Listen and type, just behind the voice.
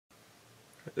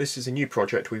This is a new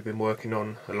project we've been working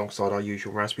on alongside our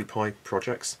usual Raspberry Pi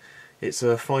projects. It's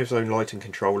a 5-zone lighting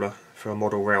controller for a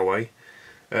model railway.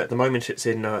 At the moment it's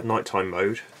in nighttime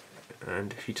mode,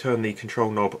 and if you turn the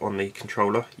control knob on the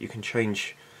controller you can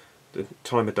change the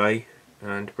time of day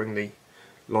and bring the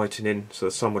lighting in so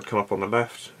the sun would come up on the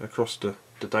left across the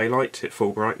daylight at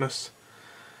full brightness,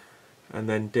 and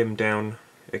then dim down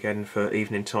again for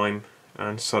evening time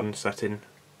and sun setting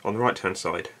on the right hand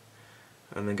side,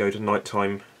 and then go to night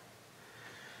time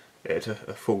at a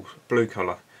full blue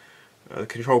colour. The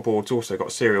control board's also got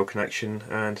a serial connection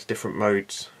and different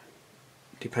modes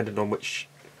depending on which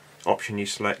option you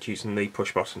select using the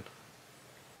push button.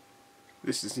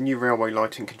 This is the new railway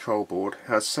lighting control board. It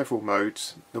has several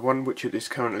modes. The one which it is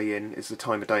currently in is the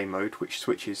time of day mode, which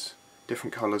switches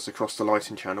different colours across the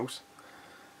lighting channels,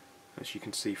 as you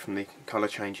can see from the colour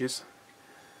changes.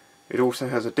 It also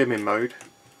has a dimming mode,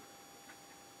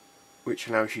 which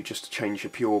allows you just to change a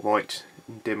pure white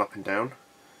and dim up and down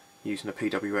using a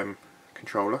PWM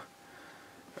controller.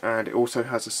 And it also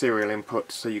has a serial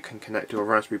input, so you can connect to a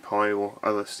Raspberry Pi or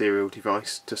other serial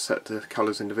device to set the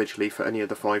colours individually for any of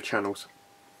the 5 channels.